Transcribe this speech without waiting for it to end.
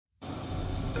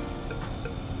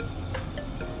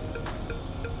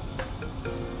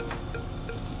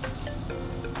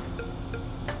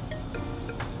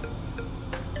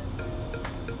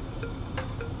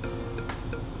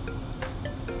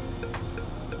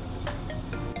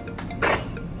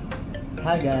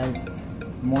Hi guys,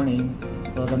 morning.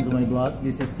 Welcome to my blog.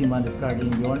 This is Sima Discarding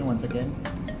Bjorn once again.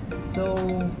 So,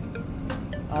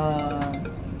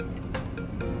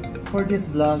 for this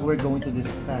blog, we're going to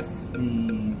discuss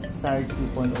the SIRE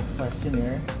 2.0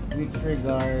 questionnaire which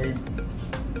regards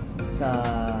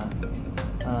sa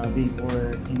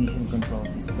Vapor Emission Control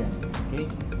System. Okay,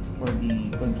 for the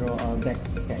control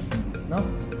VECS settings. No,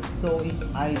 so it's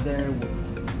either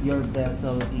your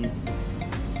vessel is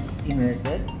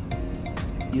inerted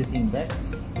using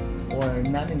VECS or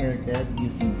non-inerted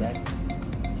using VECS,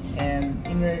 and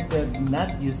inerted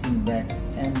not using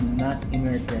VECS, and not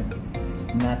inerted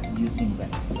not using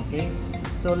VECS. Okay,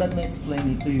 so let me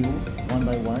explain it to you one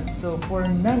by one. So for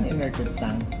non-inerted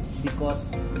tanks,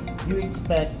 because you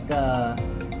expect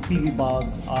PV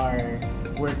bulbs are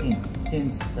working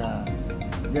since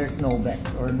there's no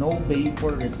VECS or no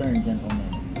vapor return,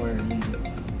 gentlemen or ladies.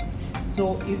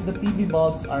 So if the PV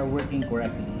bulbs are working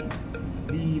correctly,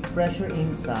 the pressure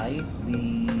inside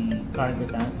the cargo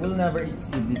tank will never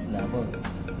exceed these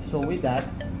levels. So with that,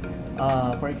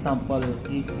 for example,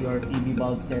 if your PV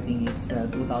bulb setting is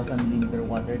 2000 mm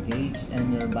water gauge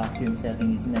and your vacuum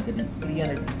setting is negative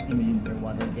 350 mm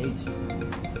water gauge,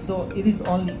 so it is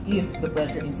only if the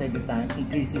pressure inside the tank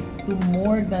increases to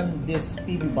more than this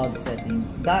PV bulb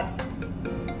settings that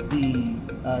the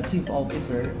chief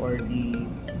officer or the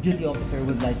duty officer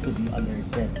would like to be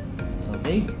alerted.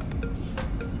 Okay,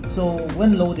 so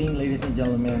when loading, ladies and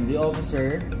gentlemen, the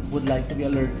officer would like to be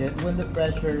alerted when the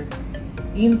pressure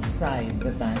inside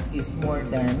the tank is more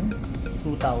than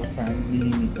 2000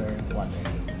 mm water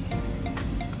gauge.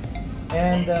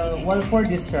 And while for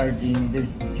discharging, the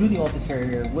duty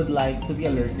officer would like to be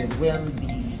alerted when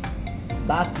the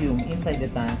vacuum inside the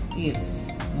tank is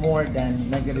more than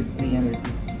negative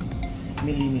 350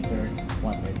 mm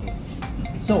water gauge.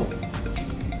 So,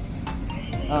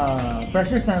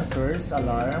 pressure sensors,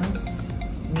 alarms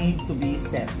need to be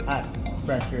set at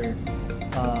pressure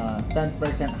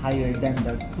 10% higher than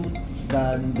the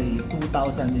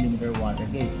 2000 mm water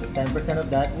gauge. So 10% of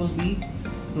that will be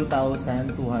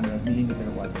 2200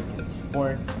 mm water gauge,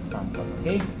 for example.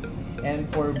 Okay, and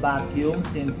for vacuum,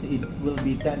 since it will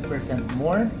be 10%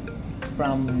 more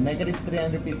from negative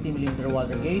 350 mm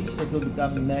water gauge, it will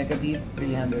become negative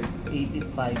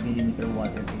 385 mm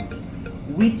water gauge,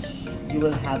 which you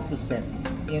will have to set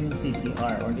in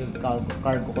CCR or the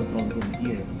cargo control room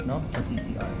here, no, sa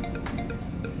CCR.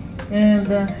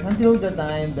 And until the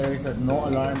time there is no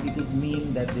alarm, it would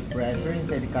mean that the pressure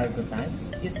inside the cargo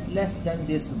tanks is less than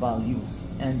these values,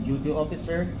 and duty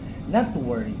officer not to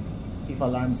worry. If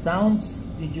alarm sounds,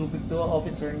 the duty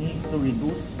officer needs to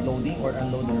reduce loading or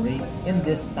unloading rate in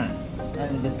these tanks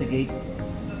and investigate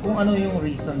kung ano yung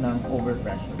reason ng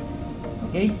overpressure.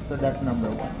 Okay, so that's number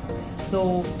one.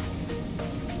 So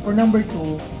for number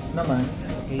two naman,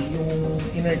 okay, yung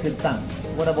inerted tanks.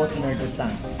 What about inerted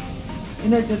tanks?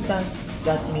 Inerted tanks,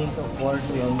 that means, of course,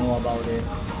 we all know about it,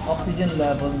 oxygen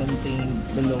level maintained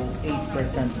below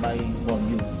 8% by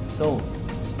volume. So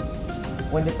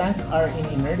when the tanks are in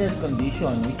inerted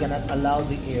condition, we cannot allow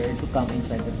the air to come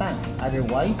inside the tank.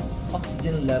 Otherwise,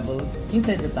 oxygen level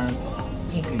inside the tanks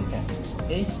increases.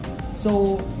 Okay?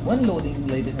 So when loading,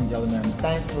 ladies and gentlemen,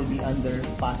 tanks will be under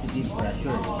positive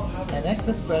pressure, and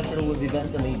excess pressure will be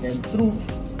ventilated through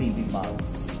PV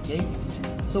valves. Okay?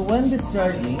 So when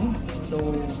discharging, so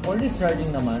for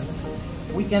discharging naman,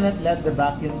 we cannot let the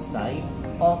vacuum side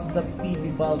of the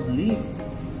PV valve lift.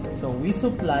 So we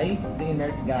supply the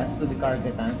inert gas to the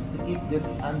cargo tanks to keep this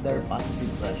under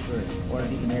positive pressure, or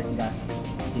the inert gas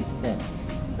system.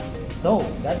 So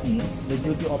that means the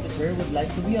duty officer would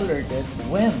like to be alerted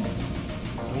when,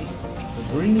 okay, so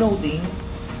during loading,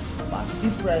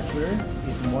 positive pressure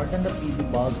is more than the PV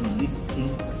valve lifting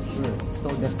pressure. So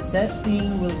the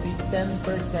setting will be 10%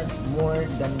 more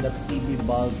than the PV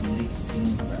valve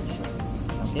lifting pressure.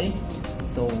 Okay,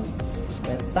 so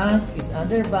the tank is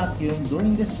under vacuum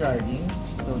during discharging,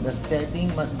 so the setting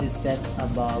must be set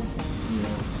above 0.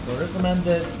 So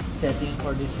recommended setting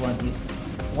for this one is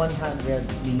 100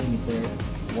 mm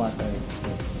water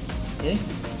gauge. Okay?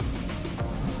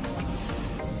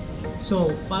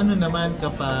 So, paano naman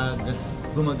kapag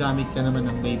gumagamit ka naman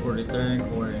ng vapor return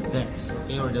or VECS,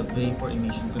 okay, or the Vapor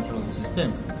Emission Control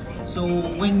System? So,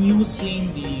 when using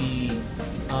the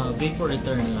vapor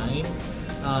return line,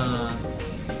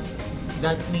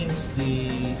 that means the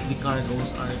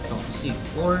cargoes are toxic,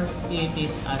 or it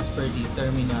is as per the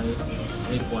terminal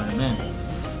requirement.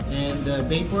 And the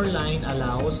vapor line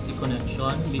allows the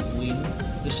connection between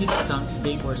the ship tank's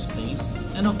vapor space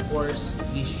and, of course,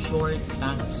 the shore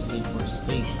tank's vapor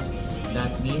space.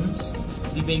 That means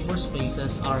the vapor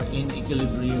spaces are in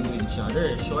equilibrium with each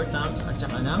other. Short tanks at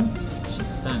saka ng sheet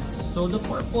tanks. So the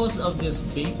purpose of this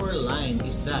vapor line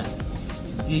is that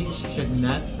this should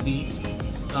not be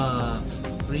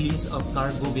release of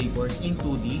cargo vapors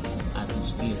into the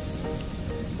atmosphere.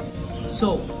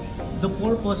 So the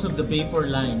purpose of the vapor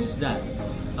line is that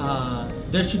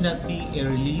there should not be a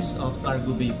release of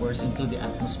cargo vapors into the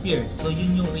atmosphere. So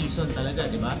yun yung reason talaga,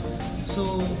 di ba?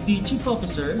 So the chief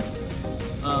officer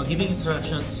giving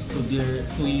instructions to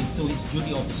his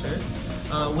duty officer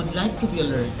would like to be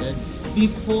alerted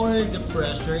before the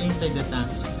pressure inside the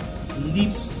tanks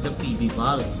leaves the PV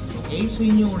valve. Okay, so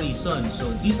yun yung reason.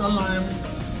 So this alarm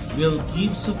will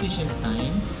give sufficient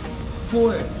time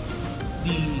for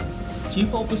the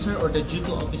chief officer or the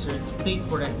duty officer to take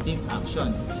corrective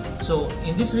action. So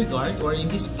in this regard, or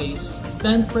in this case,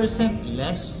 10%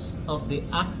 less of the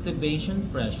activation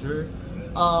pressure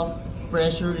of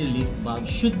pressure relief valve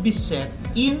should be set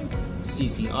in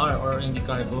CCR or in the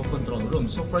cargo control room.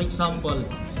 So for example,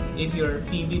 if your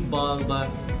PV valve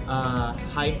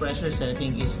high pressure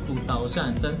setting is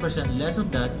 2000, 10% less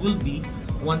of that will be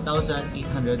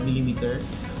 1800 millimeter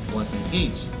water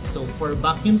gauge. So for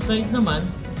vacuum side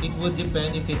naman, it would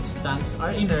depend if its tanks are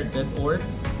inerted or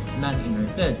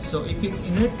non-inerted. So if it's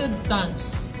inerted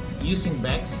tanks using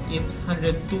VECS, it's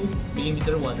 102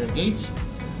 millimeter water gauge.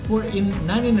 For in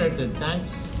non-inerted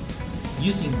tanks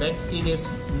using VECS, it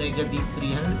is negative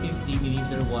 350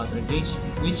 millimeter water gauge,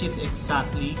 which is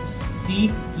exactly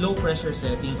the low pressure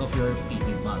setting of your PV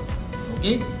valve.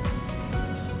 Okay?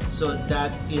 So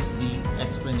that is the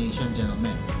explanation,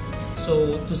 gentlemen.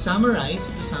 So to summarize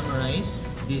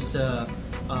this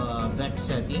VECS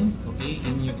setting, okay,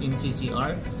 in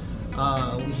CCR,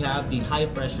 we have the high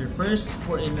pressure. First,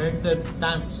 for inerted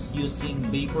tanks using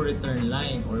vapor return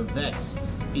line or VECS,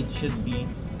 it should be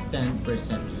 10%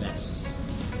 less.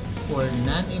 For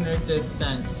non-inerted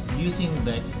tanks using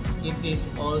VECS, it is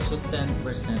also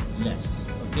 10%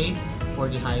 less, okay, for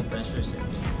the high pressure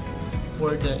setting.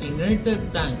 For the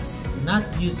inerted tanks not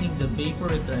using the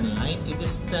vapor return line, it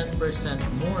is 10%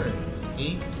 more,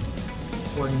 okay.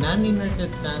 For non-inerted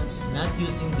tanks not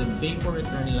using the vapor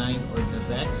return line or the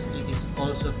VECS, it is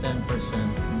also 10%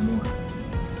 more.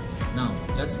 Now,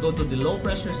 let's go to the low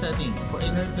pressure setting. For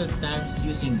inerted tanks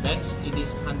using VECS, it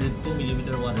is 102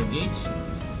 millimeter water gauge.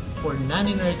 For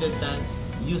non-inerted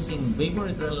tanks using vapor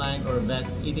return line or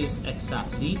VECS, it is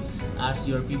exactly as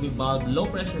your PV valve low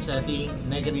pressure setting,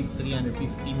 negative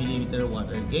 350 millimeter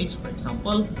water gauge, for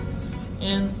example.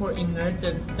 And for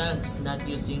inerted tanks not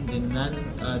using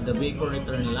the vapor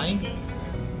return line,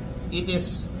 it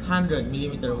is 100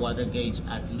 millimeter water gauge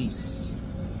at least.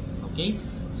 Okay,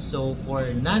 so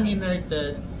for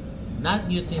non-inerted not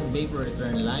using vapor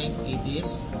return line, it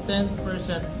is 10%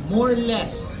 more or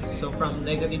less. So from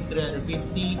negative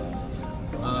 350,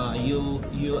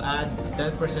 you add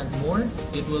 10% more,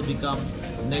 it will become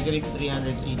negative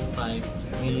 385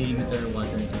 millimeter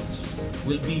water gauge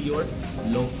will be your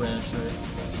low pressure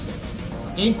setting.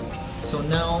 Okay, so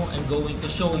now I'm going to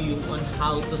show you on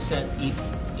how to set it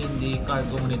in the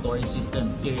cargo monitoring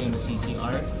system here in the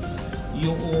CCR.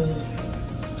 Yung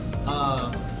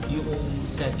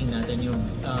setting natin, yung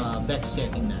VECS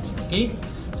setting natin. Okay,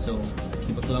 so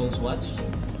keep a close watch.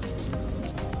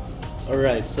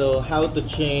 Alright, so how to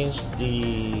change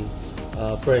the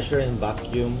pressure and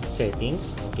vacuum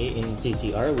settings, okay, in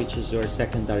CCR, which is your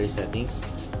secondary settings.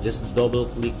 Just double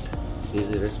click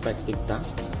the respective tank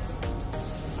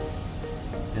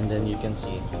and then you can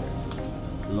see it here,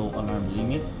 low alarm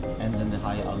limit and then the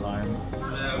high alarm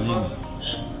limit.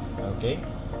 Okay,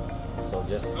 so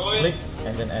just click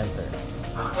and then enter.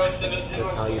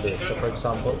 That's how you do it. So for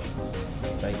example,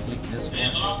 if I click this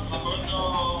one,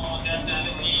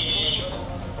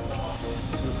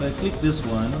 so if I click this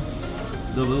one,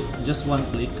 just one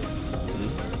click.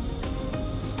 Okay,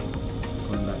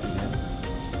 going back again.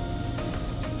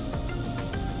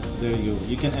 There you go.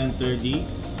 You can enter the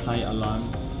high alarm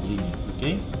limit.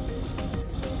 Okay.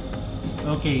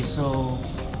 Okay, so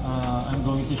I'm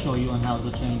going to show you on how to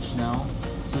change now.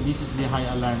 So this is the high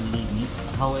alarm limit.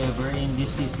 However, in this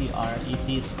CCR, it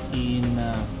is in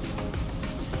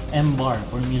M-bar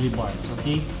or millibars.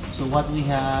 Okay. So what we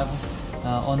have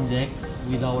on deck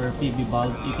with our PV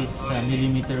valve, it is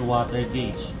millimeter water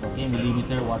gauge. Okay,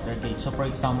 millimeter water gauge. So for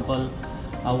example,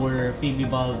 our PV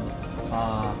valve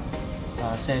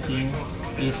setting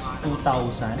is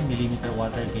 2000 millimeter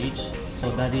water gauge, so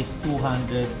that is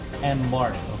 200 M-bar.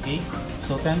 Okay,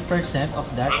 so 10% of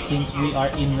that, since we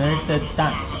are inerted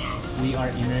tanks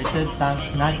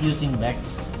not using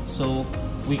VECS, so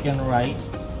we can write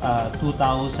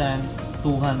 2000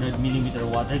 200 millimeter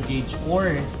water gauge,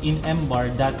 or in M bar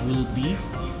that will be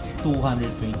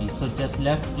 220. So just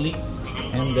left click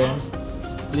and then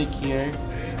click here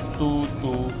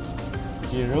 220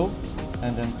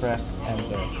 and then press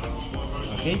enter.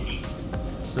 Okay,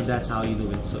 so that's how you do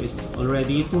it. So it's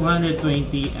already 220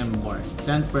 M bar,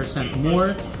 10%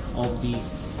 more of the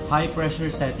high pressure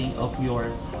setting of your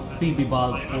PB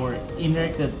valve for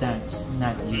inerted tanks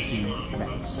not using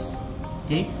VECS.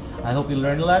 Okay, I hope you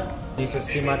learned a lot. This is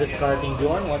Simado Starting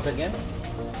Bjorn once again.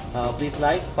 Please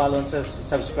like, follow, and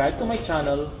subscribe to my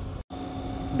channel.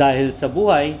 Dahil sa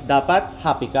buhay, dapat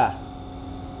happy ka.